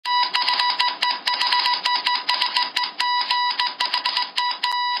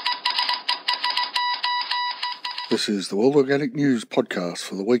This is the World Organic News podcast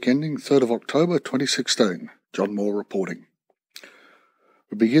for the week ending 3rd of October 2016. Jon Moore reporting.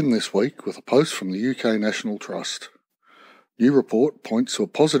 We begin this week with a post from the UK National Trust. New report points to a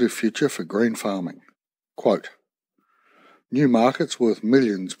positive future for green farming. Quote, new markets worth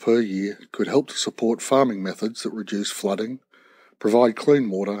millions per year could help to support farming methods that reduce flooding, provide clean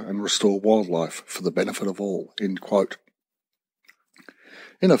water and restore wildlife for the benefit of all. End quote.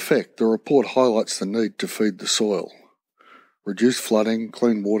 In effect, the report highlights the need to feed the soil. Reduced flooding,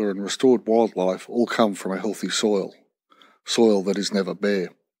 clean water and restored wildlife all come from a healthy soil that is never bare.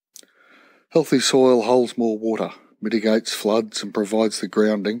 Healthy soil holds more water, mitigates floods and provides the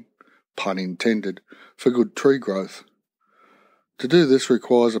grounding, pun intended, for good tree growth. To do this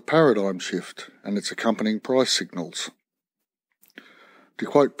requires a paradigm shift and its accompanying price signals. To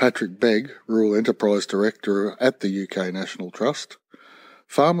quote Patrick Begg, Rural Enterprise Director at the UK National Trust,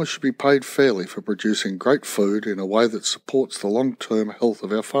 farmers should be paid fairly for producing great food in a way that supports the long-term health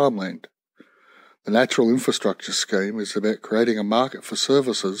of our farmland. The Natural Infrastructure Scheme is about creating a market for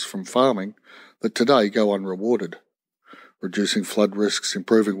services from farming that today go unrewarded, reducing flood risks,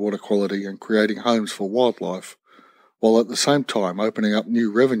 improving water quality and creating homes for wildlife, while at the same time opening up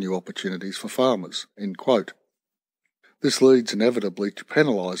new revenue opportunities for farmers. End quote. This leads inevitably to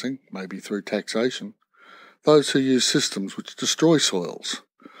penalising, maybe through taxation, those who use systems which destroy soils.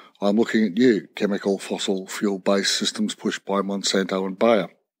 I'm looking at you, chemical fossil fuel-based systems pushed by Monsanto and Bayer.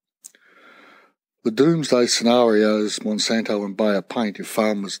 The doomsday scenarios Monsanto and Bayer paint if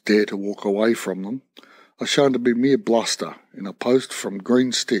farmers dare to walk away from them are shown to be mere bluster in a post from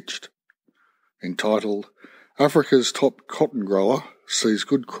GreenStitched entitled, Africa's Top Cotton Grower Sees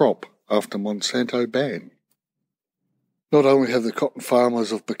Good Crop After Monsanto Ban. Not only have the cotton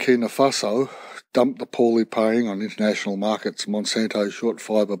farmers of Burkina Faso dumped the poorly paying on international markets Monsanto short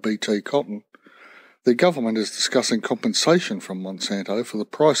fibre BT cotton, the government is discussing compensation from Monsanto for the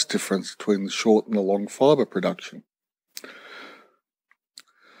price difference between the short and the long fibre production.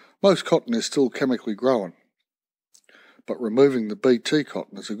 Most cotton is still chemically grown, but removing the BT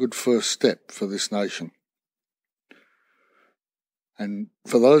cotton is a good first step for this nation. And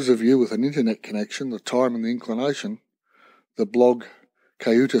for those of you with an internet connection, the time and the inclination, the blog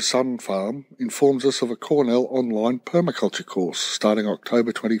Cayuta Sun Farm informs us of a Cornell Online Permaculture course starting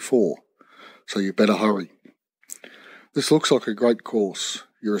October 24, so you better hurry. This looks like a great course.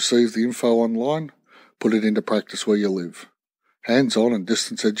 You receive the info online, put it into practice where you live. Hands-on and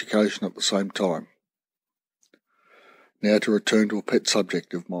distance education at the same time. Now to return to a pet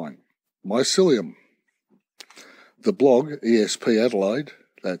subject of mine, Mycelium. The blog ESP Adelaide,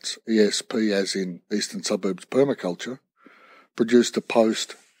 that's ESP as in Eastern Suburbs Permaculture, produced a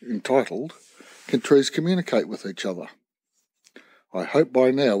post entitled, Can Trees Communicate with Each Other? I hope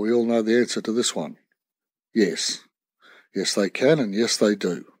by now we all know the answer to this one. Yes. Yes they can and yes they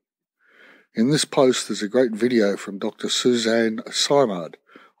do. In this post there's a great video from Dr. Suzanne Simard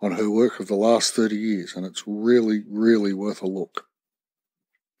on her work of the last 30 years and it's really, really worth a look.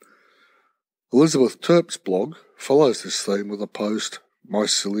 Elizabethterp's blog follows this theme with a post,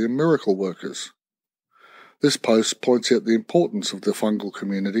 Mycelium Miracle Workers. This post points out the importance of the fungal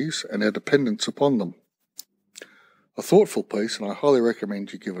communities and our dependence upon them. A thoughtful piece, and I highly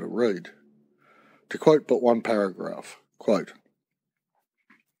recommend you give it a read. To quote but one paragraph, quote,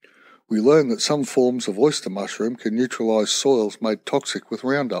 we learn that some forms of oyster mushroom can neutralise soils made toxic with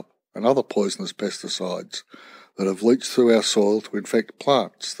Roundup and other poisonous pesticides that have leached through our soil to infect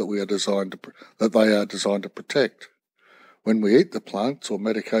plants that they are designed to protect. When we eat the plants or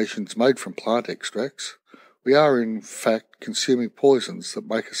medications made from plant extracts, we are in fact consuming poisons that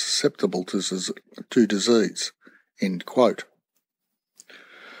make us susceptible to disease. End quote.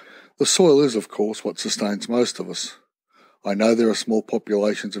 The soil is, of course, what sustains most of us. I know there are small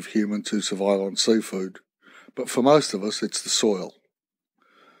populations of humans who survive on seafood, but for most of us it's the soil.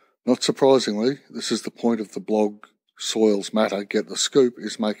 Not surprisingly, this is the point of the blog Soils Matter Get the Scoop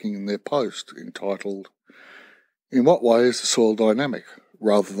is making in their post entitled, In What Way is the Soil Dynamic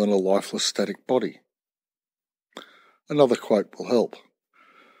rather than a lifeless static body? Another quote will help.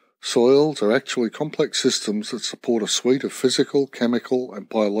 Soils are actually complex systems that support a suite of physical, chemical and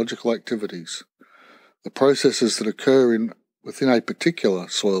biological activities. The processes that occur within a particular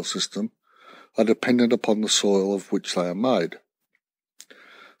soil system are dependent upon the soil of which they are made.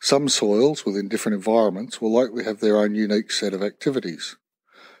 Some soils within different environments will likely have their own unique set of activities.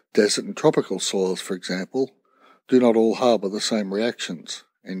 Desert and tropical soils, for example, do not all harbour the same reactions.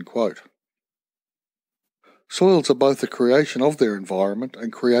 End quote. Soils are both the creation of their environment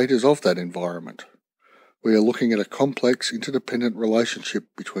and creators of that environment. We are looking at a complex, interdependent relationship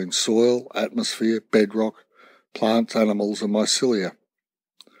between soil, atmosphere, bedrock, plants, animals and mycelia.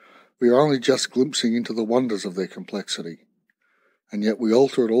 We are only just glimpsing into the wonders of their complexity, and yet we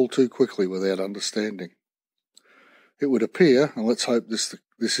alter it all too quickly without understanding. It would appear, and let's hope this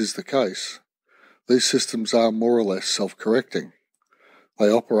is the case, these systems are more or less self-correcting. They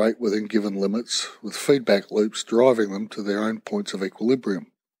operate within given limits, with feedback loops driving them to their own points of equilibrium.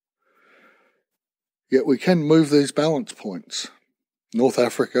 Yet we can move these balance points. North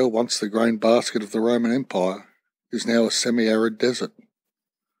Africa, once the grain basket of the Roman Empire, is now a semi-arid desert.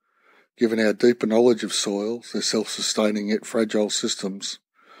 Given our deeper knowledge of soils, their self-sustaining yet fragile systems,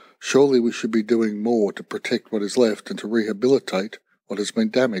 surely we should be doing more to protect what is left and to rehabilitate what has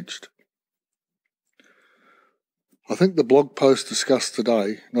been damaged. I think the blog posts discussed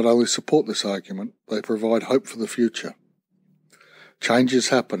today not only support this argument, they provide hope for the future. Change is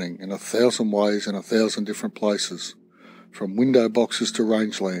happening in 1,000 ways in 1,000 different places, from window boxes to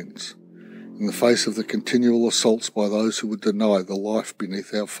rangelands, in the face of the continual assaults by those who would deny the life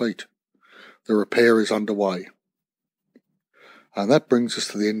beneath our feet. The repair is underway. And that brings us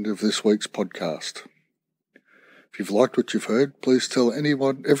to the end of this week's podcast. If you've liked what you've heard, please tell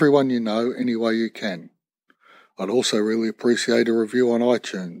everyone you know any way you can. I'd also really appreciate a review on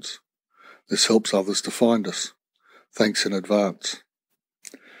iTunes. This helps others to find us. Thanks in advance.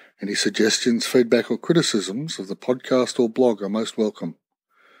 Any suggestions, feedback or criticisms of the podcast or blog are most welcome.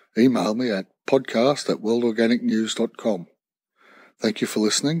 Email me at podcast@worldorganicnews.com. Thank you for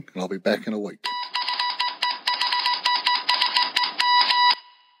listening, and I'll be back in a week.